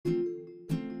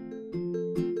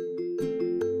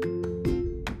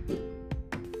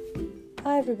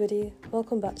everybody,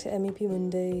 welcome back to MEP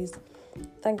Mondays.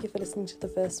 Thank you for listening to the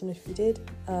first one if you did,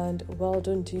 and well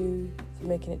done to you for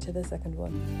making it to the second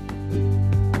one.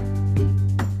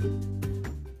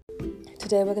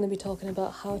 Today we're going to be talking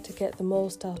about how to get the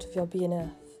most out of your BNF.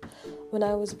 When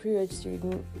I was a pre-reg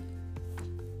student,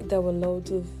 there were loads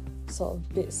of sort of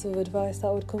bits of advice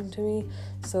that would come to me,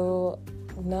 so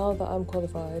now that I'm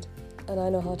qualified and I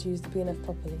know how to use the BNF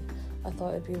properly, I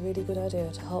thought it'd be a really good idea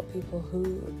to help people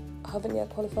who haven't yet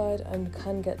qualified and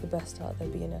can get the best out of their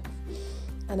BNF.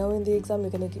 I know in the exam you're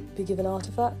going to be given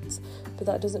artefacts, but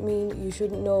that doesn't mean you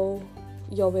shouldn't know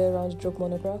your way around a drug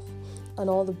monograph and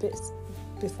all the bits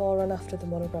before and after the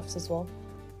monographs as well.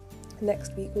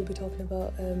 Next week we'll be talking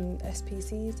about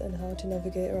SPCs and how to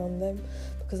navigate around them,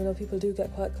 because I know people do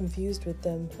get quite confused with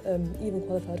them, even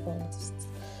qualified pharmacists.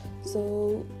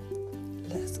 So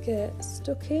let's get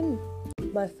stuck in.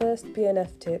 My first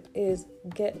BNF tip is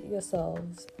get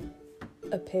yourselves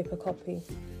a paper copy.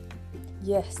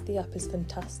 Yes, the app is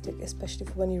fantastic, especially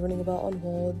for when you're running about on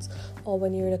wards or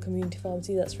when you're in a community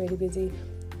pharmacy that's really busy.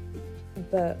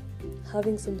 But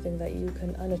having something that you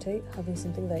can annotate, having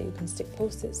something that you can stick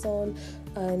post-its on,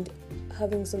 and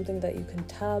having something that you can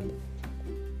tab,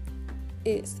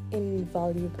 it's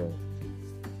invaluable.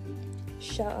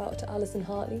 Shout out to Alison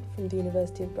Hartley from the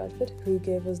University of Bradford, who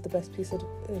gave us the best piece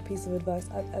of advice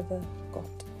I've ever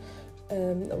got,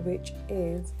 which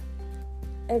is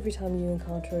every time you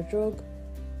encounter a drug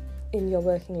in your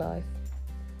working life,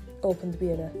 open the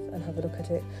BNF and have a look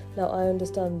at it. Now, I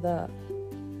understand that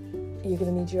you're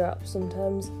going to need your app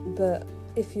sometimes, but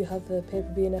if you have a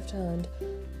paper BNF to hand,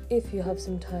 if you have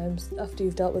some time after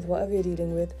you've dealt with whatever you're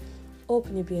dealing with,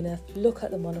 open your BNF, look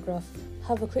at the monograph,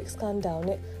 have a quick scan down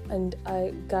it, and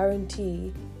I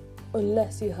guarantee,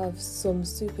 unless you have some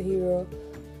superhero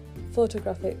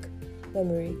photographic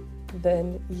memory,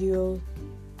 then you'll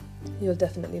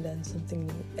definitely learn something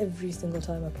new every single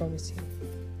time, I promise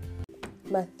you.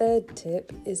 My third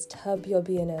tip is tab your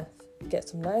BNF. Get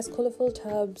some nice colourful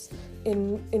tabs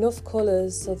in enough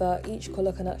colours so that each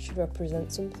colour can actually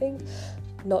represent something,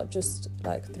 not just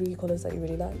like 3 colours that you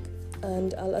really like.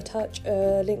 And I'll attach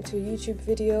a link to a YouTube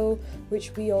video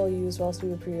which we all used whilst we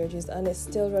were pre-regis, and it's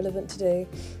still relevant today,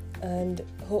 and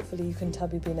hopefully you can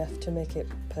tab your BNF to make it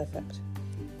perfect.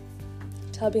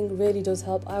 Tabbing really does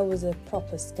help. I was a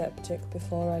proper skeptic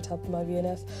before I tabbed my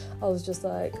BNF. I was just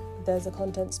like, there's a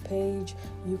contents page,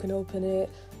 you can open it,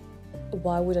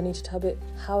 why would I need to tab it?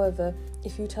 However,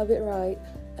 if you tab it right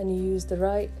and you use the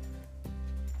right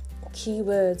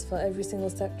keywords for every single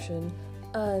section,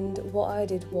 and what I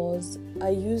did was I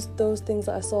used those things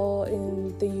that I saw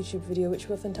in the YouTube video, which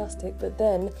were fantastic, but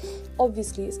then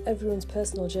obviously it's everyone's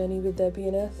personal journey with their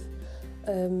BNF.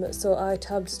 So I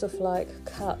tabbed stuff like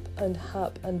CAP and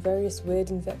HAP and various weird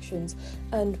infections,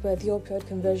 and where the opioid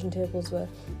conversion tables were,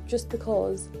 just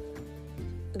because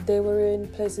they were in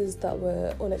places that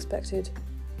were unexpected.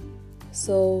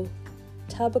 So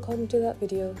tab according to that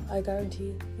video. I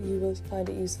guarantee you will find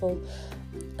it useful.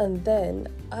 And then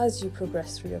as you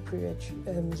progress through your pre-reg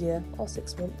year or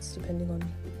 6 months, depending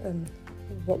on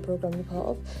what program you're part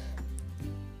of,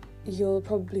 you'll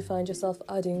probably find yourself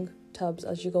adding tabs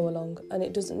as you go along, and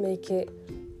it doesn't make it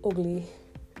ugly,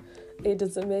 it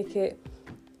doesn't make it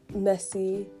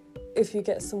messy. If you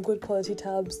get some good quality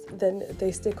tabs, then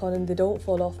they stick on and they don't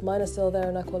fall off. Mine are still there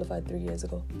and I qualified 3 years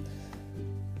ago.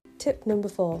 Tip number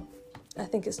 4, I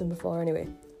think it's number 4 anyway,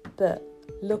 but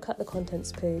look at the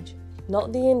contents page.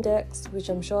 Not the index, which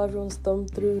I'm sure everyone's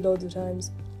thumbed through loads of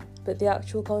times, but the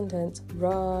actual contents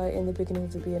right in the beginning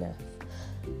of the BNF.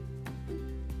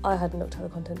 I hadn't looked at the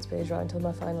contents page right until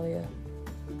my final year.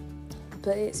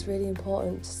 But it's really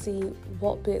important to see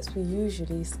what bits we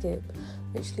usually skip,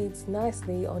 which leads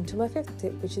nicely on to my 5th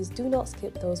tip, which is do not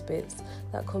skip those bits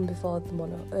that come before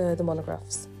the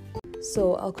monographs.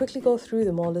 So I'll quickly go through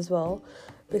them all as well,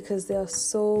 because they are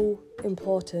so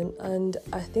important, and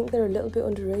I think they're a little bit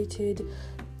underrated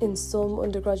in some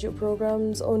undergraduate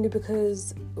programs, only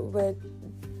because we're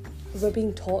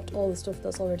being taught all the stuff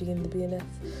that's already in the BNF.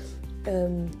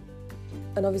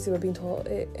 And obviously we're being taught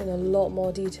it in a lot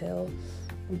more detail,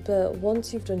 but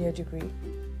once you've done your degree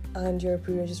and you're a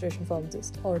pre-registration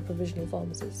pharmacist or a provisional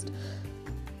pharmacist,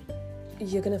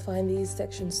 you're going to find these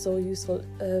sections so useful,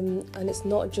 and it's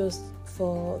not just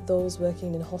for those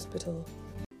working in a hospital.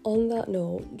 On that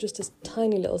note, just a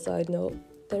tiny little side note,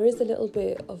 there is a little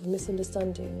bit of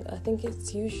misunderstanding. I think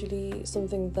it's usually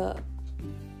something that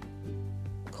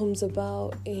comes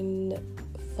about in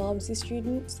pharmacy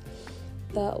students,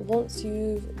 that once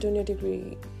you've done your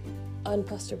degree and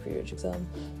passed your pre-reg exam,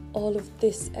 all of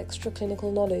this extra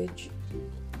clinical knowledge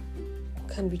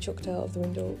can be chucked out of the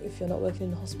window if you're not working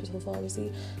in a hospital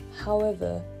pharmacy.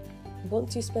 However,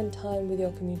 once you spend time with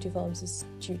your community pharmacist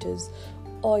tutors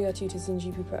or your tutors in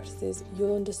GP practices,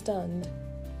 you'll understand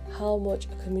how much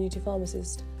a community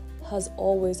pharmacist has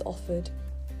always offered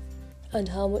and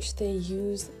how much they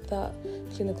use that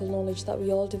clinical knowledge that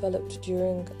we all developed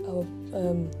during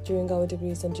our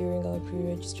degrees and during our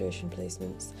pre-registration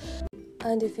placements.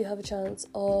 And if you have a chance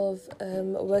of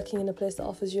working in a place that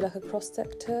offers you like a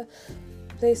cross-sector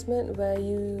placement where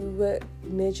you work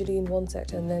majorly in one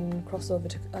sector and then cross over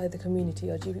to either community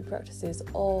or GP practices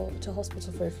or to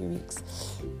hospital for a few weeks,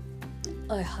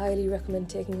 I highly recommend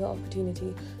taking that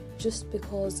opportunity, just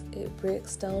because it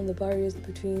breaks down the barriers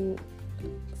between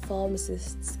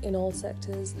pharmacists in all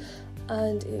sectors,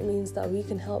 and it means that we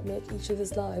can help make each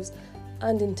other's lives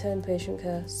and in turn patient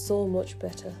care so much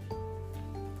better.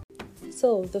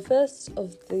 So the first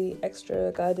of the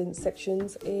extra guidance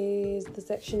sections is the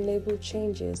section labelled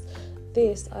changes.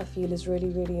 This, I feel, is really,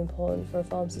 really important for a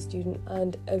pharmacy student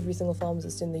and every single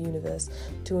pharmacist in the universe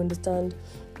to understand,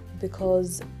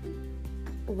 because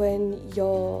when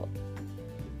you're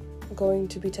going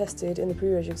to be tested in the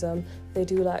pre-reg exam, they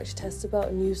do like to test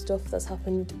about new stuff that's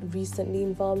happened recently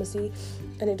in pharmacy,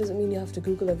 and it doesn't mean you have to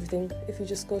Google everything. If you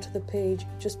just go to the page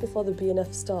just before the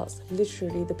BNF starts,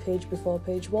 literally the page before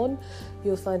page 1,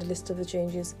 you'll find a list of the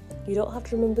changes. You don't have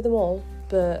to remember them all,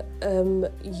 but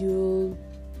you'll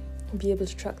be able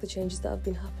to track the changes that have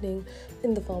been happening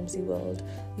in the pharmacy world.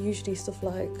 Usually stuff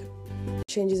like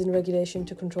changes in regulation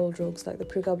to control drugs, like the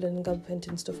pregabalin and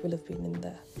gabapentin stuff will have been in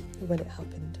there when it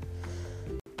happened.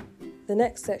 The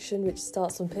next section, which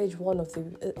starts on page 1 of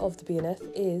the BNF,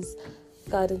 is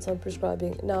guidance on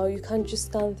prescribing. Now, you can't just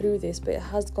scan through this, but it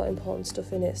has got important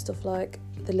stuff in it, stuff like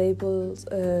the labels,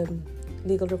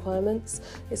 legal requirements.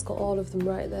 It's got all of them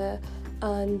right there,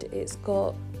 and it's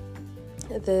got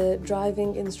the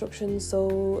driving instructions,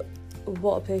 so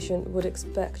what a patient would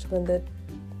expect when they're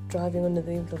driving under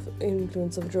the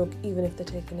influence of a drug, even if they're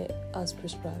taking it as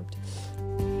prescribed.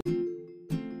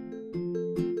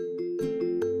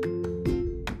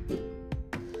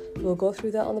 We'll go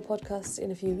through that on the podcast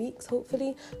in a few weeks,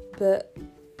 hopefully, but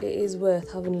it is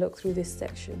worth having a look through this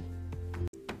section.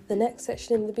 The next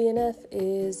section in the BNF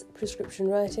is prescription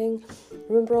writing.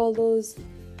 Remember all those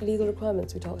legal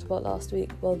requirements we talked about last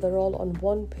week? Well, they're all on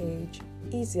one page,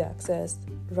 easy access,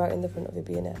 right in the front of your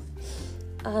BNF.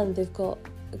 And they've got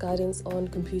guidance on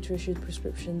computer-issued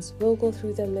prescriptions. We'll go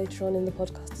through them later on in the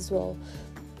podcast as well,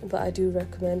 but I do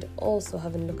recommend also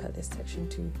having a look at this section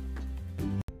too.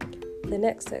 The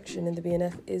next section in the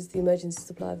BNF is the emergency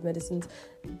supply of medicines.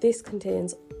 This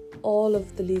contains all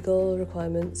of the legal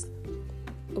requirements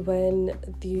when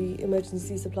the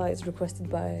emergency supply is requested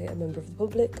by a member of the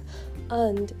public,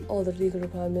 and all the legal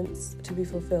requirements to be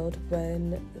fulfilled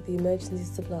when the emergency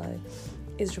supply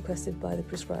is requested by the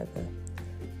prescriber.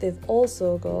 They've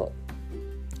also got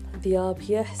the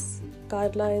RPS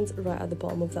guidelines right at the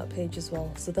bottom of that page as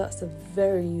well, so that's a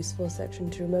very useful section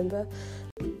to remember.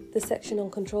 The section on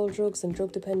controlled drugs and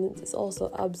drug dependence is also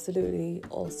absolutely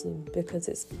awesome, because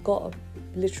it's got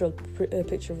a literal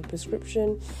picture of a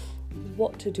prescription,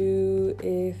 what to do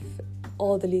if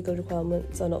all the legal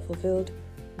requirements are not fulfilled.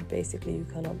 Basically, you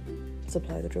cannot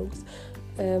supply the drugs.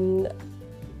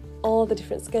 All the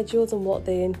different schedules and what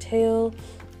they entail,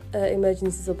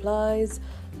 emergency supplies,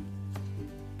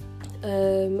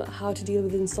 how to deal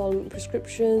with installment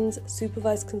prescriptions,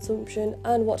 supervised consumption,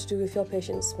 and what to do if your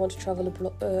patients want to travel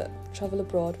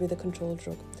abroad with a controlled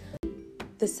drug.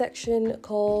 The section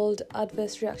called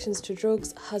Adverse Reactions to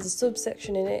Drugs has a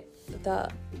subsection in it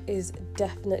that is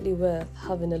definitely worth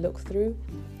having a look through.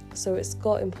 So it's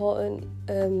got important,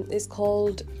 it's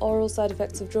called Oral Side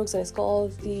Effects of Drugs, and it's got all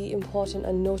the important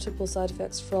and notable side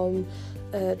effects from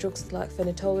drugs like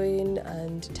phenytoin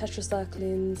and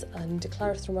tetracyclines and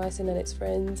clarithromycin and its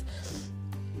friends.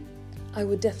 I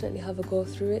would definitely have a go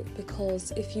through it,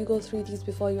 because if you go through these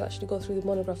before you actually go through the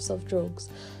monographs of drugs,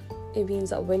 it means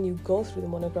that when you go through the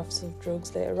monographs of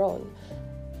drugs later on,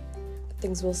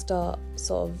 things will start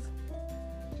sort of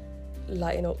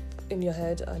lighting up in your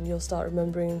head and you'll start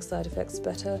remembering side effects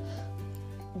better.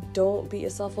 Don't beat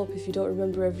yourself up if you don't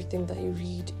remember everything that you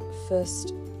read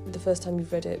the first time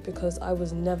you've read it, because I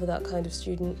was never that kind of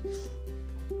student.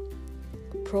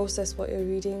 Process what you're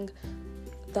reading.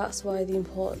 That's why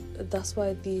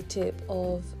the tip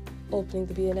of opening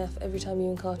the BNF every time you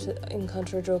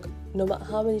encounter a drug, no matter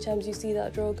how many times you see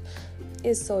that drug,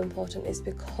 is so important. It's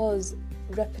because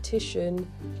repetition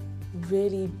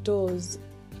really does,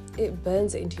 it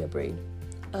burns it into your brain,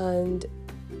 and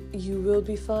you will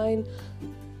be fine.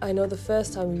 I know the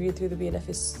first time you read through the BNF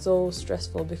is so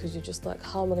stressful because you're just like,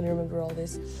 how am I going to remember all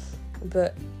this?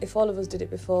 But if all of us did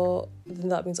it before, then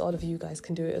that means all of you guys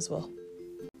can do it as well.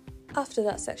 After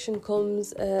that section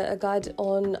comes a guide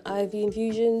on IV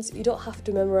infusions. You don't have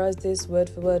to memorise this word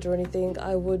for word or anything.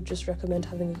 I would just recommend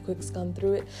having a quick scan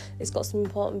through it. It's got some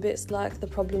important bits like the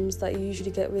problems that you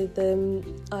usually get with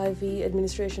IV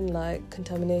administration, like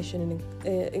contamination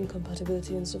and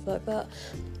incompatibility and stuff like that.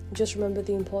 Just remember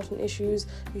the important issues.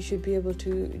 You should be able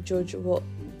to judge what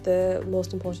the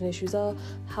most important issues are.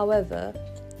 However,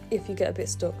 if you get a bit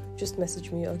stuck, just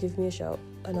message me or give me a shout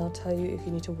and I'll tell you if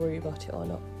you need to worry about it or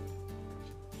not.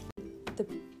 The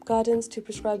guidance to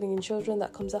prescribing in children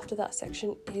that comes after that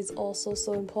section is also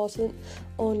so important,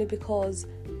 only because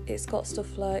it's got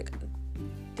stuff like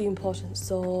the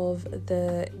importance of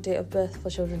the date of birth for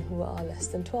children who are less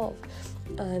than 12,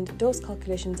 and dose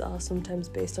calculations are sometimes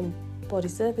based on body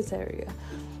surface area,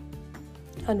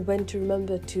 and when to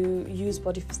remember to use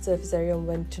body surface area and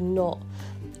when to not,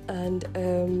 and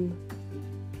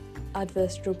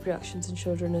adverse drug reactions in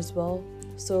children as well.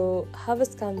 So have a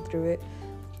scan through it.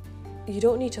 You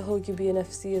don't need to hug your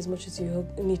BNFC as much as you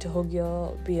need to hug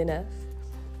your BNF,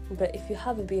 but if you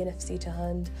have a BNFC to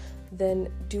hand,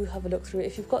 then do have a look through it.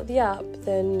 If you've got the app,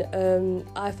 then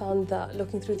I found that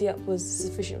looking through the app was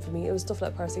sufficient for me. It was stuff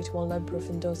like paracetamol and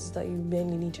ibuprofen doses that you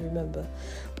mainly need to remember,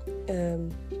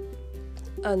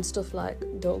 and stuff like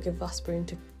don't give aspirin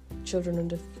to children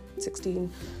under 16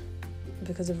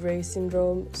 because of Ray's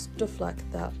syndrome, stuff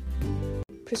like that.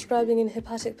 Prescribing in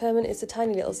hepatic impairment is a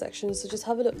tiny little section, so just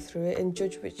have a look through it and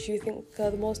judge which you think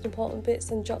are the most important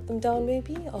bits and jot them down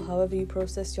maybe, or however you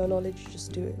process your knowledge,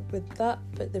 just do it with that.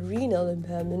 But the renal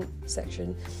impairment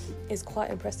section is quite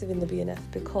impressive in the BNF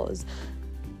because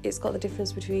it's got the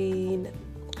difference between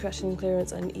creatinine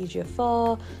clearance and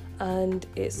EGFR, and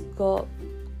it's got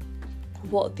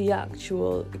what the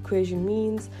actual equation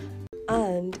means,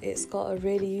 and it's got a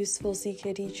really useful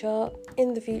CKD chart.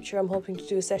 In the future, I'm hoping to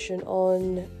do a session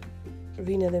on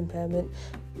renal impairment,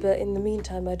 but in the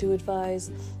meantime, I do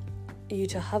advise you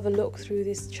to have a look through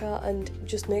this chart and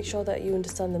just make sure that you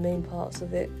understand the main parts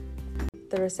of it.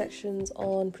 There are sections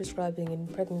on prescribing in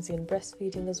pregnancy and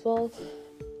breastfeeding as well.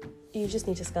 You just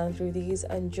need to scan through these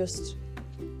and just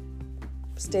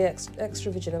stay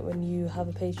extra vigilant when you have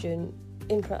a patient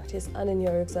in practice and in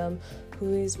your exam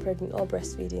who is pregnant or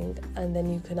breastfeeding, and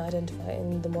then you can identify it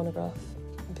in the monograph,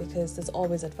 because there's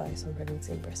always advice on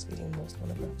pregnancy and breastfeeding in most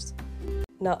monographs.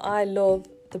 Now, I love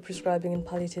the prescribing and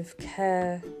palliative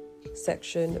care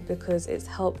section because it's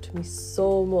helped me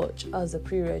so much as a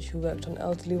pre-reg who worked on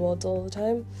elderly wards all the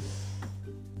time.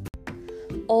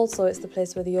 Also, it's the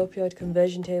place where the opioid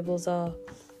conversion tables are.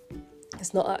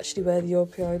 It's not actually where the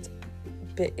opioid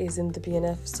bit is in the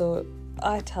BNF, so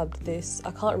I tabbed this.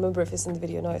 I can't remember if it's in the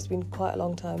video now, it's been quite a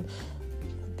long time,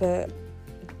 but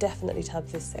definitely tab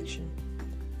this section.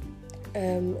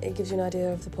 It gives you an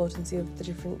idea of the potency of the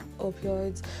different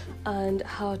opioids and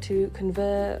how to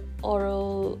convert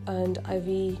oral and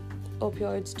IV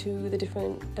opioids to the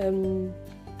different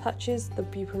patches, the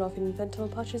buprenorphine and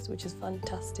fentanyl patches, which is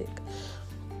fantastic.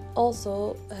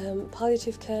 Also,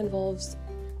 palliative care involves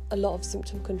a lot of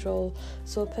symptom control.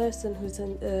 So a person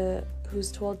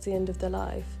who's towards the end of their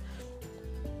life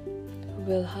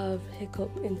will have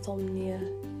hiccup, insomnia,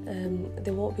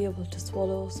 they won't be able to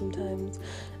swallow sometimes,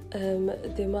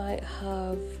 they might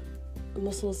have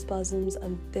muscle spasms,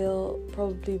 and they'll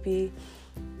probably be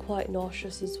quite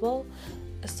nauseous as well.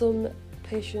 Some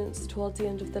patients towards the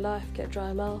end of their life get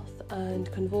dry mouth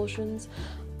and convulsions.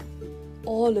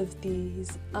 All of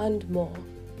these and more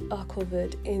are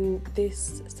covered in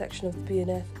this section of the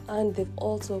BNF, and they've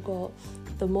also got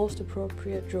the most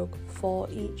appropriate drug for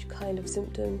each kind of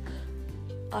symptom.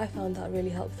 I found that really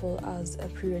helpful as a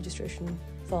pre-registration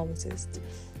pharmacist.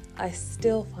 I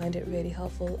still find it really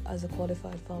helpful as a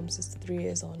qualified pharmacist 3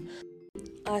 years on.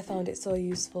 I found it so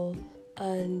useful,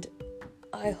 and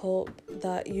I hope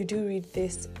that you do read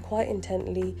this quite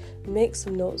intently, make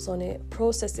some notes on it,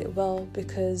 process it well,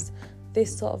 because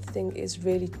this sort of thing is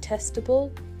really testable.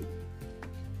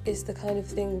 It's the kind of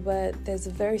thing where there's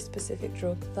a very specific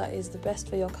drug that is the best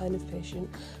for your kind of patient,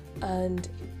 and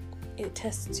it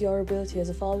tests your ability as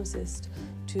a pharmacist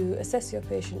to assess your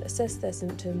patient, assess their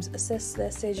symptoms, assess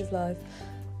their stage of life,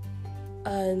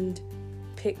 and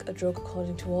pick a drug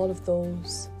according to all of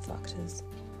those factors.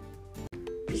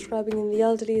 Prescribing in the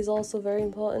elderly is also very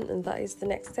important, and that is the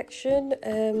next section.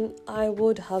 I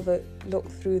would have a look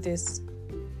through this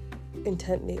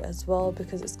intently as well,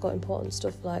 because it's got important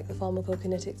stuff like the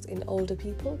pharmacokinetics in older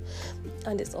people,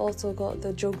 and it's also got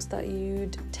the drugs that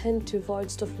you'd tend to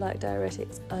avoid, stuff like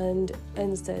diuretics and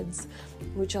NSAIDs,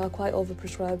 which are quite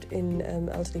overprescribed in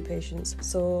elderly patients.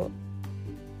 So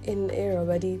in an era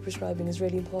where de-prescribing is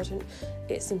really important,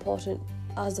 it's important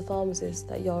as a pharmacist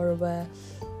that you're aware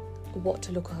what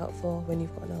to look out for when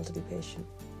you've got an elderly patient.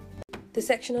 The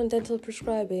section on dental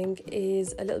prescribing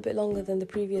is a little bit longer than the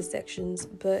previous sections,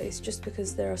 but it's just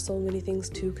because there are so many things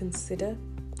to consider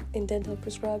in dental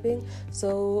prescribing.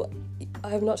 So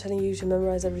I'm not telling you to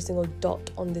memorize every single dot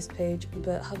on this page,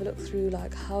 but have a look through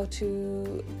like how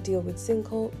to deal with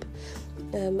syncope,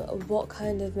 what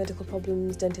kind of medical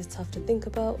problems dentists have to think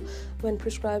about when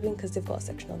prescribing, because they've got a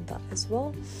section on that as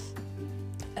well.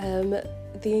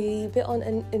 The bit on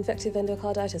infective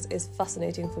endocarditis is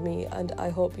fascinating for me, and I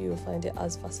hope you will find it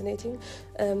as fascinating.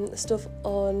 Stuff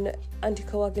on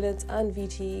anticoagulants and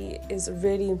VT is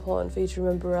really important for you to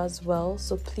remember as well,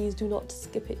 so please do not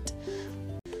skip it.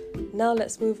 Now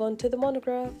let's move on to the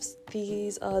monographs.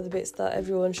 These are the bits that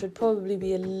everyone should probably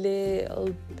be a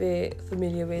little bit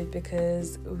familiar with,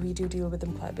 because we do deal with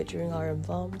them quite a bit during our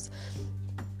MVARMs.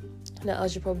 Now,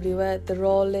 as you're probably aware, they're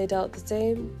all laid out the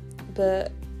same,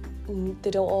 but they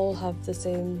don't all have the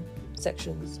same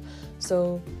sections.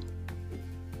 So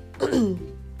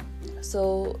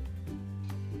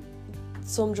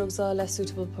some drugs are less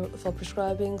suitable for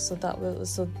prescribing, so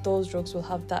those drugs will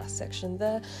have that section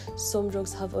there. Some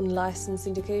drugs have unlicensed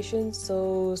indications,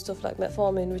 so stuff like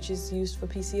metformin, which is used for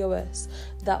PCOS,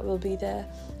 that will be there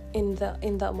in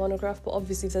that monograph. But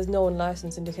obviously, if there's no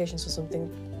unlicensed indications for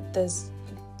something,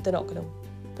 they're not going to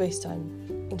waste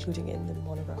time including it in the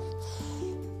monograph.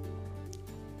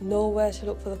 Know where to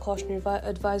look for the cautionary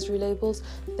advisory labels.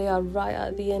 They are right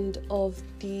at the end of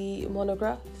the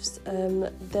monographs.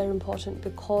 They're important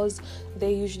because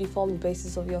they usually form the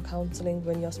basis of your counselling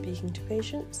when you're speaking to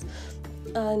patients,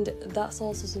 and that's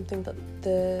also something that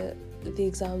the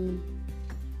exam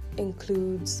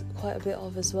includes quite a bit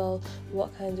of as well.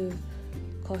 What kind of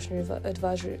cautionary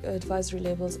advisory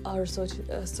labels are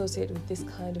associated with this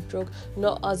kind of drug?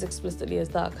 Not as explicitly as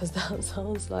that, because that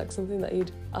sounds like something that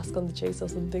you'd ask on the chase or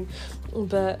something,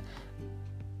 but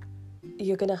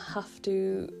you're gonna have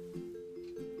to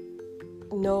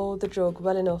know the drug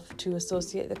well enough to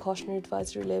associate the cautionary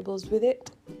advisory labels with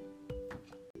it.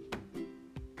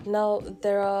 Now,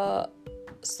 there are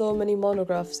so many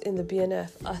monographs in the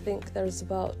BNF. I think there's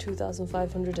about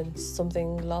 2,500 and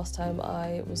something last time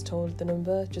I was told the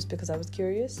number, just because I was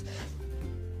curious.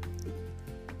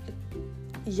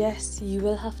 Yes, you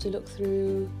will have to look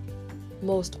through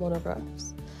most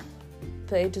monographs,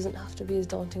 but it doesn't have to be as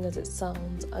daunting as it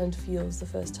sounds and feels the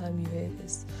first time you hear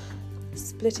this.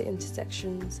 Split it into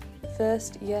sections.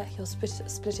 First, you'll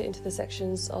split it into the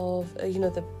sections of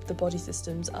the body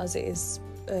systems as it is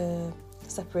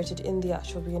separated in the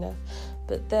actual BNF,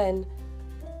 but then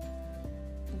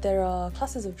there are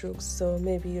classes of drugs, so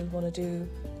maybe you'll want to do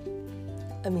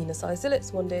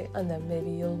aminosalicylates one day, and then maybe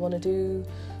you'll want to do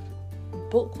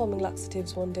bulk forming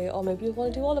laxatives one day, or maybe you'll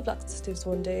want to do all of laxatives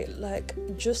one day. Like,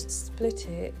 just split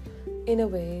it in a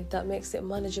way that makes it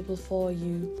manageable for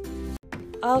you.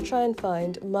 I'll try and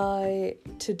find my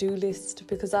to-do list,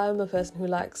 because I'm a person who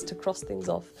likes to cross things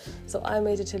off, so I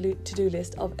made a to-do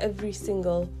list of every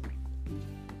single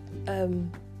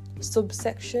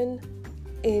subsection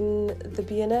in the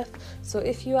BNF. So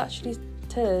if you actually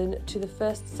turn to the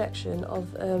first section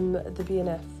of the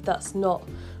BNF, that's not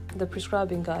the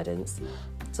prescribing guidance.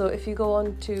 So if you go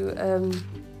on to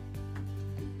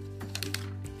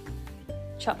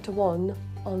chapter 1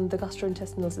 on the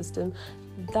gastrointestinal system,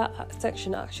 that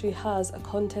section actually has a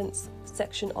contents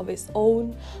section of its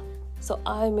own. So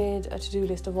I made a to-do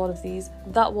list of all of these.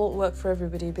 That won't work for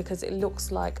everybody because it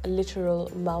looks like a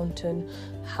literal mountain.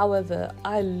 However,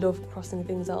 I love crossing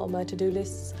things out on my to-do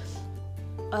lists,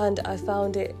 and I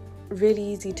found it really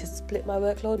easy to split my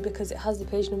workload because it has the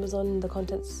page numbers on the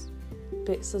contents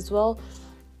bits as well.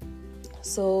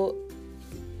 So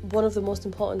one of the most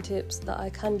important tips that I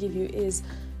can give you is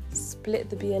split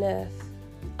the BNF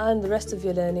and the rest of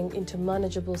your learning into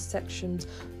manageable sections.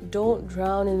 Don't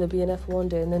drown in the BNF one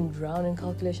day and then drown in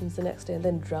calculations the next day and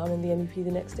then drown in the MEP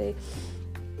the next day.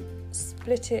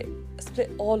 Split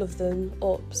all of them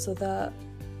up so that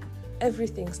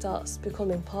everything starts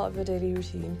becoming part of your daily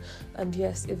routine. And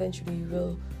yes, eventually you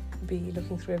will be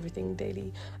looking through everything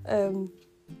daily.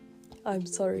 I'm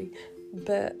sorry,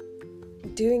 but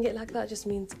doing it like that just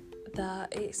means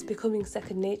that it's becoming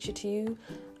second nature to you,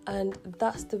 And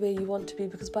that's the way you want to be,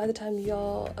 because by the time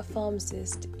you're a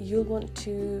pharmacist, you'll want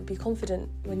to be confident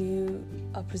when you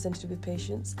are presented with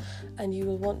patients, and you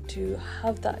will want to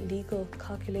have that legal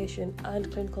calculation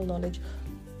and clinical knowledge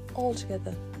all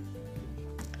together.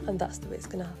 And that's the way it's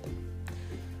going to happen.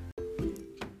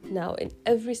 Now, in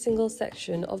every single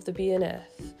section of the BNF,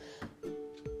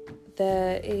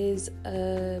 there is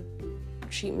a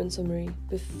treatment summary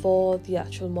before the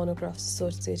actual monographs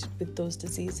associated with those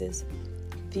diseases.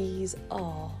 These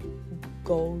are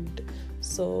gold,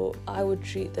 so I would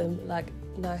treat them like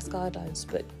NICE guidelines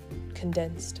but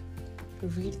condensed.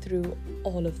 Read through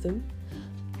all of them,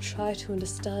 try to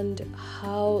understand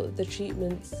how the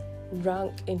treatments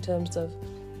rank in terms of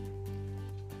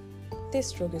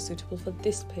this drug is suitable for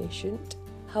this patient.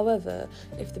 However,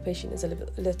 if the patient is a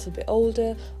little bit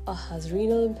older or has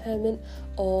renal impairment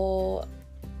or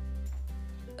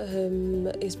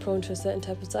is prone to a certain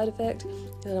type of side effect,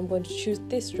 then I'm going to choose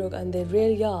this drug, and they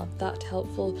really are that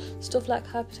helpful. Stuff like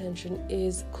hypertension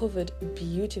is covered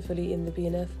beautifully in the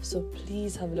BNF, so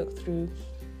please have a look through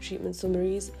treatment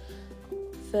summaries.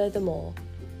 Furthermore,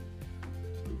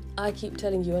 I keep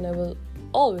telling you, and I will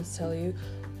always tell you,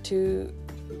 to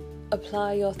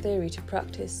apply your theory to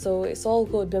practice. So it's all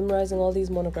good memorising all these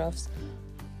monographs.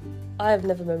 I have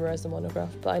never memorised a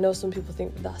monograph, but I know some people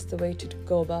think that's the way to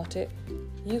go about it.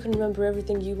 You can remember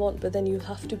everything you want, but then you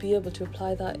have to be able to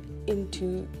apply that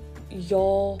into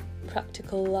your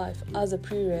practical life as a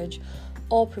pre-reg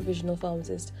or provisional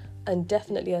pharmacist, and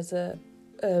definitely as a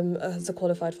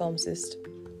qualified pharmacist.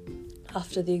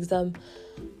 After the exam,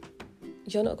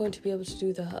 you're not going to be able to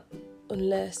do that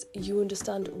unless you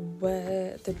understand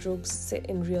where the drugs sit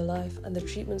in real life, and the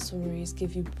treatment summaries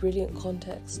give you brilliant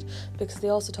context, because they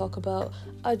also talk about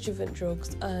adjuvant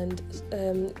drugs and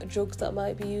drugs that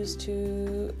might be used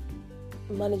to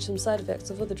manage some side effects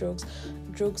of other drugs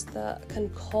that can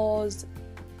cause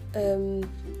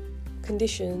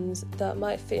conditions that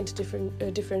might fit into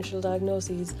different differential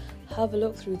diagnoses. Have a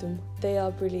look through them, they are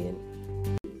brilliant.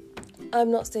 I'm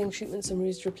not saying treatment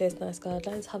summaries replace NICE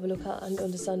guidelines. Have a look at and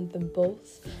understand them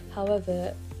both.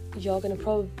 However, you're going to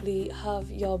probably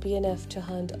have your BNF to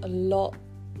hand a lot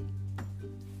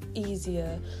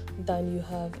easier than you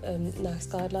have NICE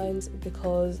guidelines,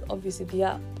 because obviously the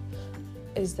app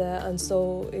is there and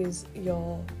so is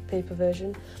your paper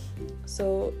version.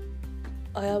 So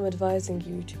I am advising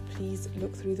you to please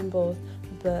look through them both,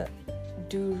 but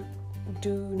do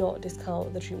not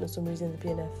discount the treatment summaries in the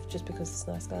BNF just because it's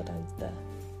NICE guidelines there.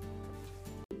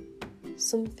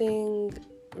 Something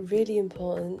really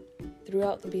important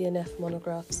throughout the BNF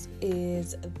monographs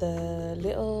is the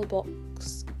little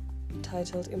box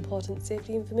titled Important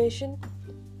Safety Information.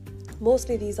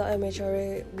 Mostly these are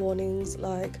MHRA warnings,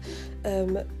 like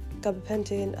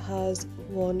gabapentin has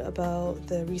one about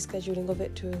the rescheduling of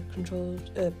it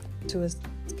to a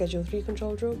Schedule 3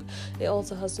 control drug. It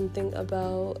also has something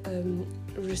about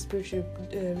respiratory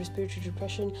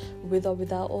depression with or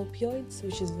without opioids,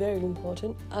 which is very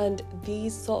important. And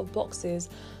these sort of boxes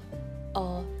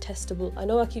are testable. I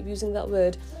know I keep using that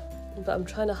word, but I'm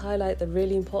trying to highlight the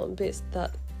really important bits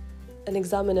that an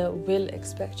examiner will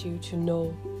expect you to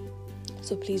know.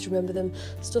 So please remember them.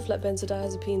 Stuff like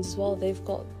benzodiazepines as well, they've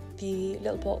got the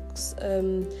little box.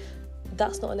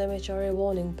 That's not an MHRA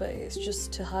warning, but it's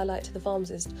just to highlight to the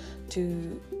pharmacist,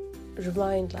 to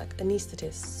remind like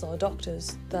anaesthetists or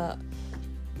doctors that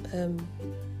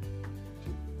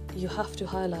you have to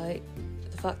highlight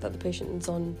the fact that the patient is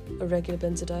on a regular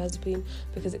benzodiazepine,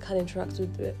 because it can interact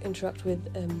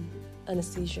with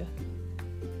anaesthesia.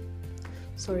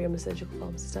 Sorry, I'm a surgical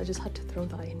pharmacist, I just had to throw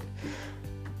that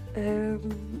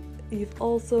in. You've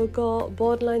also got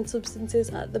borderline substances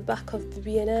at the back of the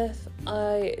BNF.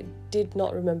 I did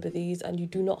not remember these, and you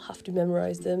do not have to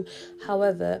memorise them.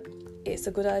 However, it's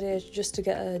a good idea just to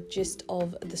get a gist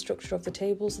of the structure of the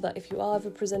table, so that if you are ever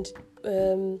presented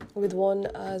with one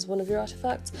as one of your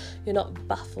artefacts, you're not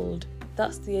baffled.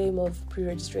 That's the aim of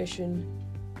pre-registration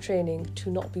training,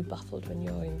 to not be baffled when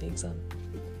you're in the exam.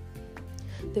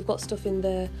 They've got stuff in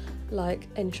there like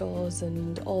Ensures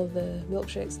and all the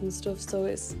milkshakes and stuff, so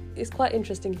it's quite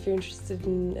interesting if you're interested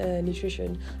in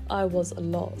nutrition. I was a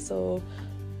lot, so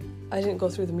I didn't go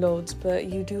through them loads, but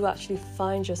you do actually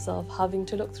find yourself having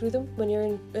to look through them when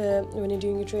you're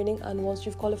doing your training and once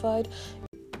you've qualified.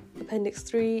 Appendix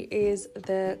 3 is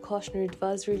the cautionary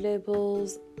advisory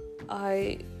labels.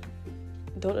 I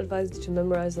don't advise you to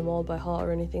memorise them all by heart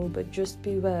or anything, but just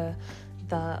beware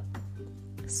that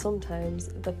sometimes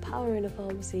the power in a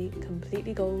pharmacy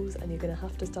completely goes and you're going to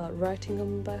have to start writing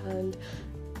them by hand.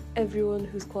 Everyone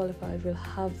who's qualified will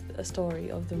have a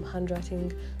story of them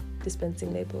handwriting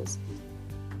dispensing labels.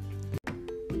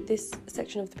 This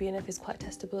section of the BNF is quite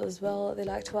testable as well. They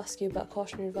like to ask you about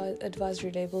cautionary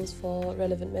advisory labels for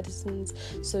relevant medicines,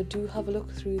 so do have a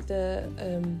look through the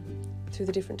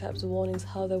different types of warnings,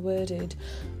 how they're worded,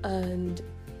 and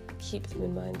keep them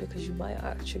in mind, because you might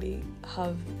actually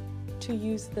have to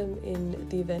use them in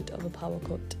the event of a power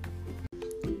cut.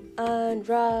 And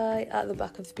right at the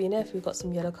back of the BNF, we've got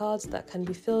some yellow cards that can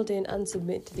be filled in and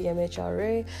submitted to the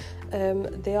MHRA.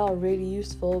 They are really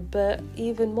useful, but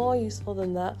even more useful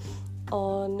than that,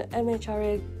 on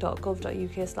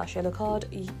mhra.gov.uk/yellow-card,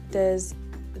 there's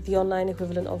the online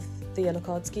equivalent of the yellow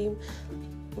card scheme.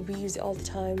 We use it all the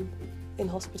time in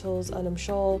hospitals, and I'm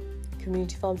sure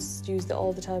community pharmacists use it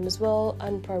all the time as well,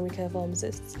 and primary care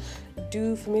pharmacists.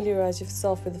 Do familiarise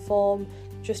yourself with the form,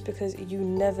 just because you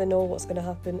never know what's going to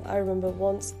happen. I remember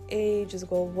once, ages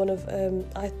ago,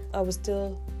 I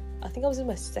think I was in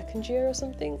my second year or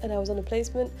something, and I was on a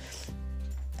placement,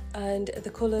 and the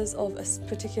colours of a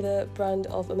particular brand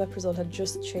of omeprazole had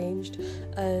just changed,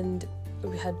 and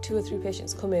we had 2 or 3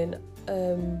 patients come in,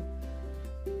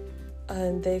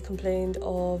 and they complained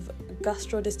of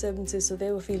gastro disturbances, so they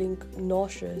were feeling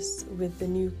nauseous with the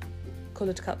new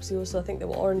coloured capsules. So I think they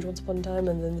were orange once upon a time,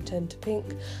 and then they turned to pink,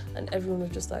 and everyone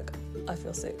was just like, I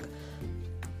feel sick.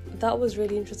 That was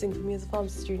really interesting for me as a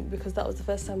pharmacy student, because that was the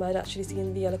first time I'd actually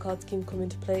seen the yellow card scheme come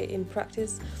into play in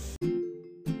practice.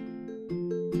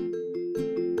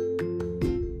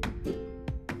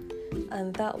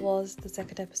 And that was the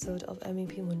second episode of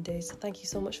MEP Mondays. Thank you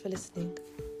so much for listening,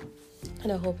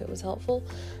 and I hope it was helpful.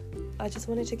 I just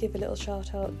wanted to give a little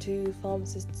shout out to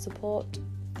Pharmacist Support.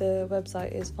 The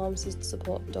website is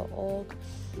pharmacistsupport.org.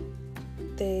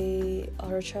 They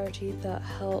are a charity that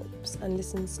helps and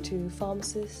listens to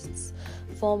pharmacists,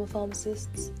 former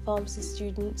pharmacists, pharmacy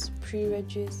students,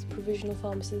 pre-regs, provisional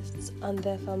pharmacists, and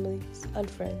their families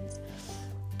and friends.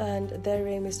 And their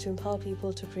aim is to empower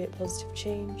people to create positive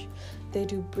change. They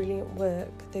do brilliant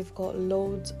work. They've got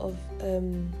loads of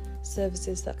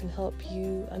services that can help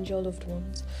you and your loved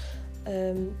ones.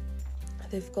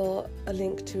 They've got a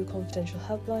link to confidential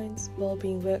helplines,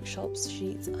 wellbeing workshops,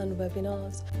 sheets and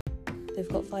webinars. They've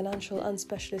got financial and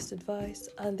specialist advice,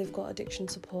 and they've got addiction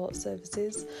support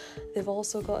services. They've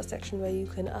also got a section where you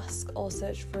can ask or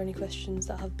search for any questions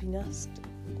that have been asked.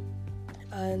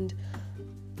 And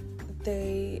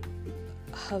they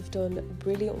have done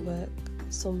brilliant work.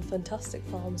 Some fantastic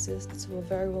pharmacists who are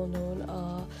very well known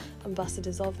are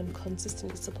ambassadors of and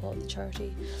consistently support the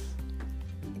charity.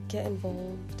 Get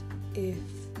involved if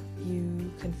you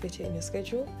can fit it in your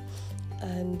schedule,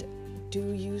 and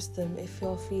do use them if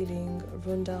you're feeling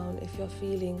run down, if you're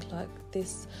feeling like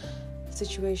this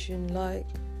situation, like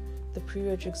the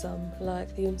pre-reg exam,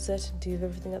 like the uncertainty of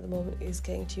everything at the moment is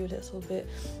getting to you a little bit.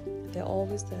 They're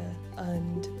always there,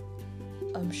 and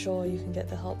I'm sure you can get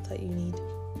the help that you need.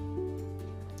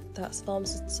 That's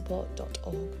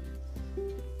pharmacistsupport.org.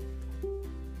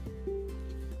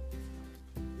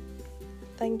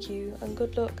 Thank you, and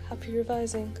good luck. Happy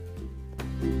revising.